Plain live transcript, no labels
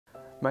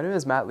My name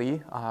is Matt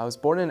Lee. I was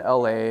born in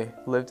LA,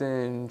 lived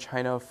in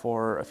China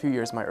for a few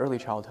years in my early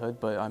childhood,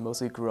 but I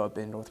mostly grew up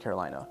in North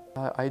Carolina.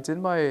 I did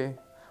my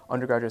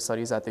undergraduate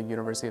studies at the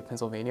University of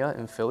Pennsylvania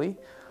in Philly,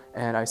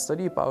 and I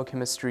studied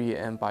biochemistry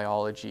and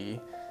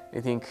biology.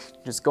 I think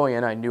just going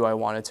in, I knew I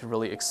wanted to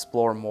really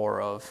explore more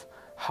of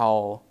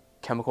how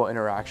chemical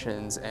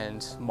interactions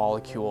and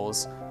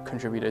molecules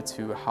contributed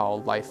to how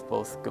life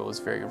both goes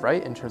very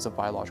right in terms of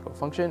biological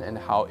function and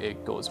how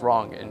it goes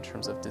wrong in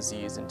terms of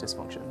disease and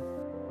dysfunction.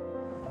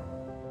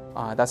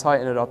 That's how I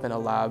ended up in a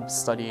lab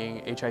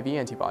studying HIV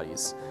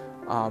antibodies.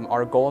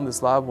 Our goal in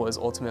this lab was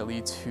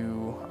ultimately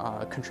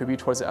to contribute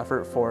towards the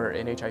effort for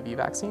an HIV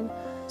vaccine.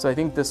 So I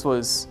think this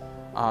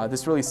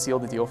really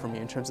sealed the deal for me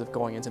in terms of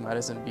going into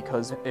medicine,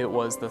 because it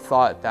was the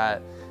thought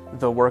that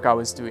the work I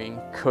was doing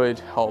could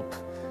help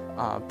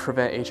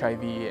prevent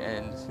HIV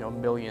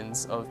and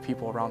millions of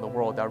people around the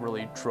world that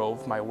really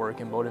drove my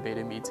work and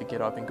motivated me to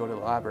get up and go to the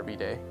lab every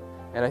day.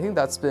 And I think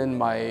that's been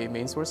my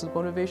main source of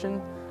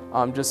motivation.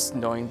 Just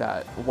knowing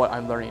that what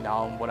I'm learning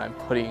now and what I'm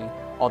putting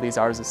all these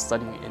hours of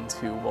studying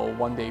into will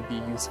one day be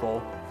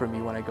useful for me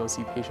when I go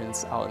see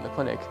patients out in the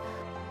clinic.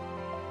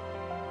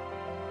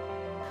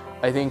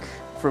 I think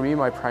for me,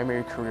 my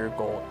primary career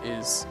goal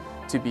is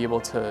to be able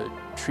to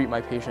treat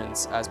my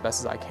patients as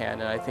best as I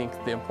can, and I think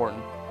the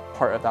important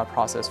part of that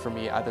process for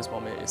me at this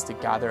moment is to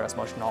gather as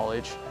much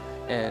knowledge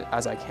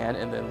as I can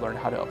and then learn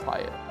how to apply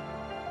it.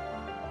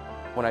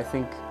 When I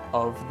think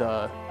of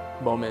the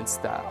moments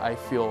that I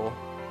feel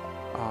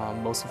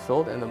most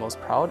fulfilled and the most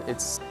proud,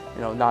 it's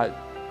not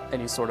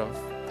any sort of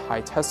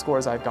high test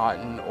scores I've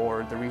gotten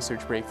or the research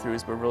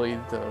breakthroughs, but really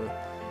the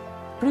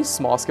pretty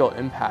small scale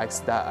impacts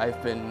that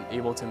I've been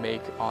able to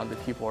make on the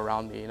people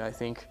around me. And I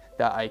think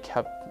that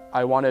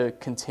I want to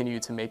continue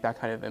to make that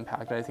kind of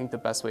impact. And I think the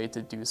best way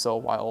to do so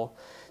while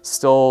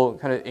still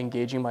kind of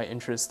engaging my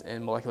interest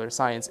in molecular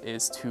science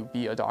is to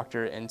be a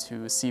doctor and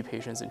to see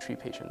patients and treat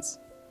patients.